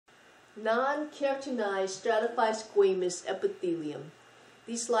Non-keratinized stratified squamous epithelium.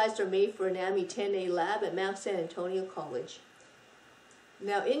 These slides are made for Anatomy 10A lab at Mount San Antonio College.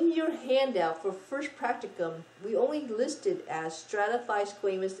 Now in your handout for first practicum, we only listed as stratified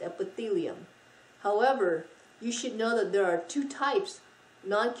squamous epithelium. However, you should know that there are two types,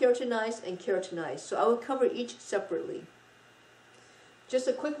 non-keratinized and keratinized, so I will cover each separately. Just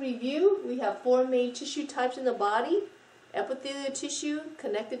a quick review, we have four main tissue types in the body: epithelial tissue,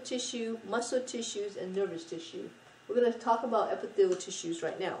 connective tissue, muscle tissues, and nervous tissue. We're going to talk about epithelial tissues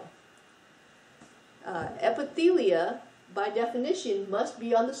right now. Epithelia, by definition, must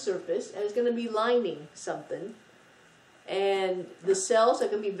be on the surface, and it's going to be lining something. And the cells are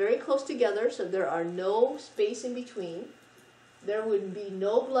going to be very close together, so there are no space in between. There would be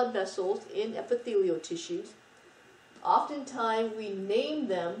no blood vessels in epithelial tissues. Oftentimes, we name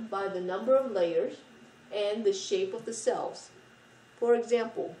them by the number of layers and the shape of the cells. For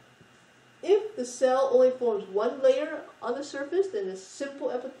example, if the cell only forms one layer on the surface, then it's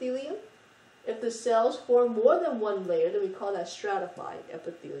simple epithelium. If the cells form more than one layer, then we call that stratified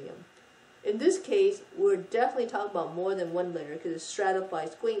epithelium. In this case, we're definitely talking about more than one layer because it's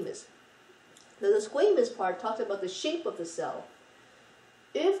stratified squamous. Now the squamous part talks about the shape of the cell.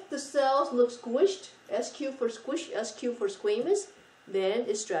 If the cells look squished, SQ for squish, SQ for squamous, then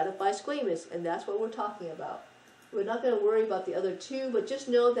it's stratified squamous, and that's what we're talking about. We're not going to worry about the other two, but just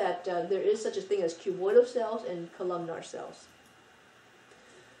know that there is such a thing as cuboidal cells and columnar cells.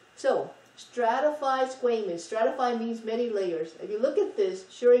 So, stratified squamous. Stratified means many layers. If you look at this,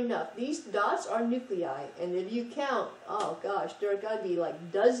 sure enough, these dots are nuclei, and if you count, oh gosh, there are got to be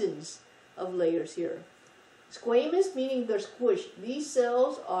like dozens of layers here. Squamous meaning they're squished. These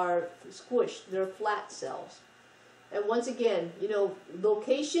cells are squished. They're flat cells. And once again, you know,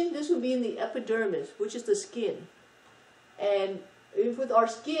 location, this would be in the epidermis, which is the skin. And with our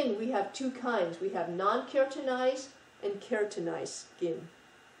skin, we have two kinds. We have non-keratinized and keratinized skin.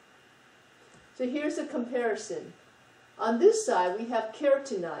 So here's a comparison. On this side, we have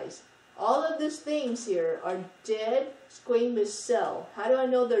keratinized. All of these things here are dead squamous cell. How do I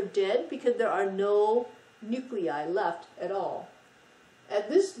know they're dead? Because there are no nuclei left at all. At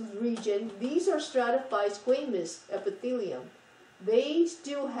this region, these are stratified squamous epithelium. They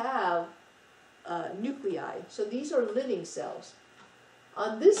still have nuclei, so these are living cells.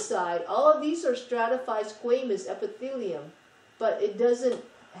 On this side, all of these are stratified squamous epithelium, but it doesn't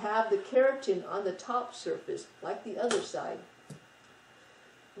have the keratin on the top surface like the other side.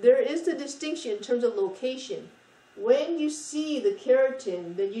 There is the distinction in terms of location. When you see the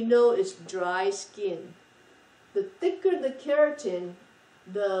keratin, then you know it's dry skin. The thicker the keratin,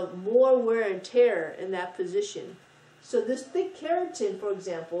 the more wear and tear in that position. So this thick keratin, for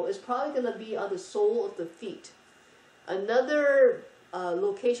example, is probably going to be on the sole of the feet. Another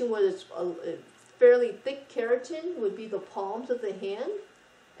location where there's a fairly thick keratin would be the palms of the hand.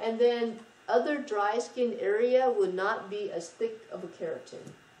 And then other dry skin area would not be as thick of a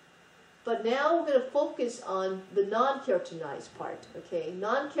keratin. But now we're going to focus on the non-keratinized part. Okay,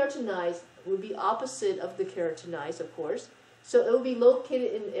 non-keratinized would be opposite of the keratinized, of course. So it will be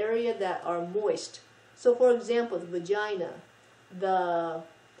located in areas that are moist. So for example, the vagina, the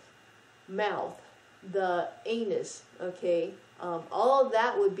mouth, the anus, okay, all of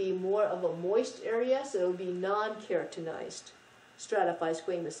that would be more of a moist area, so it would be non-keratinized stratified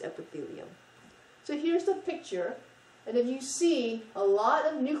squamous epithelium. So here's the picture, and if you see a lot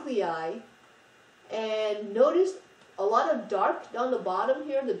of nuclei, and notice a lot of dark down the bottom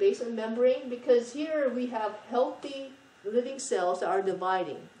here, the basement membrane, because here we have healthy living cells that are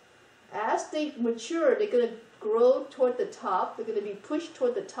dividing. As they mature, they're going to grow toward the top. They're going to be pushed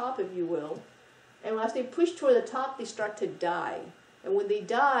toward the top, if you will. And as they push toward the top, they start to die. And when they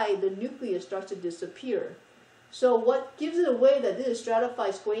die, the nucleus starts to disappear. So what gives it away that this is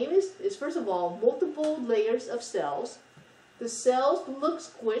stratified squamous is, first of all, multiple layers of cells. The cells look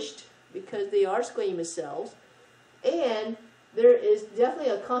squished because they are squamous cells. And there is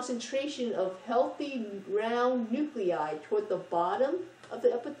definitely a concentration of healthy round nuclei toward the bottom of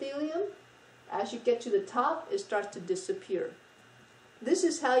the epithelium. As you get to the top, it starts to disappear. This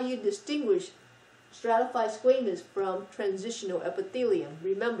is how you distinguish stratified squamous from transitional epithelium.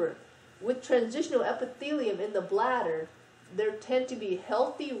 Remember, with transitional epithelium in the bladder, there tend to be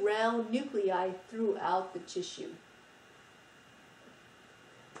healthy round nuclei throughout the tissue.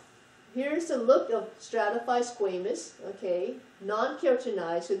 Here's a look of stratified squamous, okay,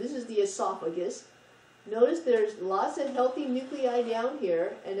 non-keratinized, so this is the esophagus. Notice there's lots of healthy nuclei down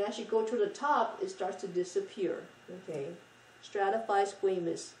here, and as you go to the top, it starts to disappear, okay. Stratified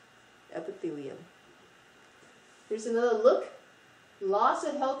squamous epithelium. Here's another look. Lots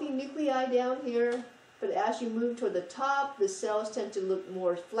of healthy nuclei down here, but as you move toward the top, the cells tend to look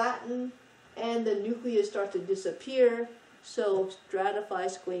more flattened and the nucleus starts to disappear, so stratified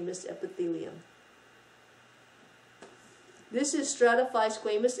squamous epithelium. This is stratified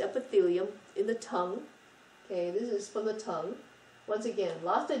squamous epithelium in the tongue. Okay, this is from the tongue. Once again,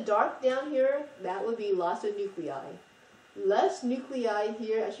 lots of dark down here, that would be lots of nuclei. Less nuclei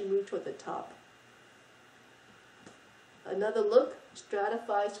here as you move toward the top. Another look,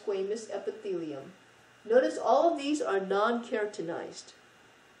 stratified squamous epithelium. Notice all of these are non-keratinized.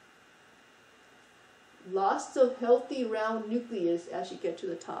 Lots of healthy round nucleus as you get to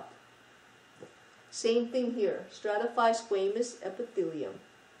the top. Same thing here, stratified squamous epithelium.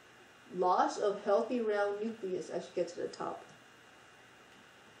 Lots of healthy round nucleus as you get to the top.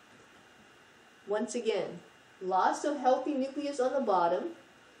 Once again, lots of healthy nucleus on the bottom.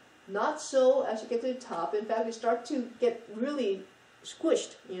 Not so as you get to the top. In fact, you start to get really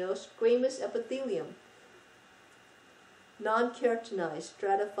squished, squamous epithelium. Non-keratinized,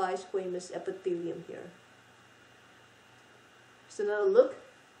 stratified squamous epithelium here. Just another look.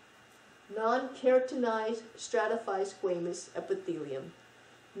 Non-keratinized, stratified squamous epithelium.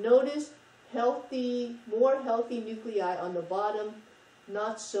 Notice more healthy nuclei on the bottom,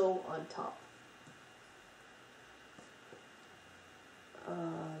 not so on top.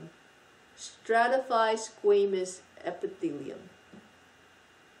 Stratified squamous epithelium.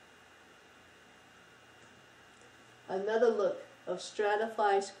 Another look of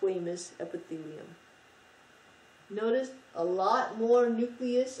stratified squamous epithelium. Notice a lot more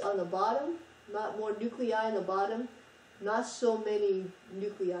nucleus on the bottom, not more nuclei on the bottom, not so many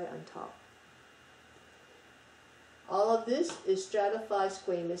nuclei on top. All of this is stratified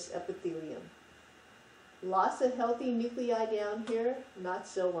squamous epithelium. Lots of healthy nuclei down here, not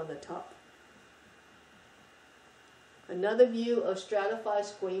so on the top. Another view of stratified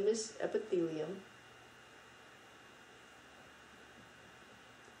squamous epithelium.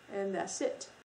 And that's it.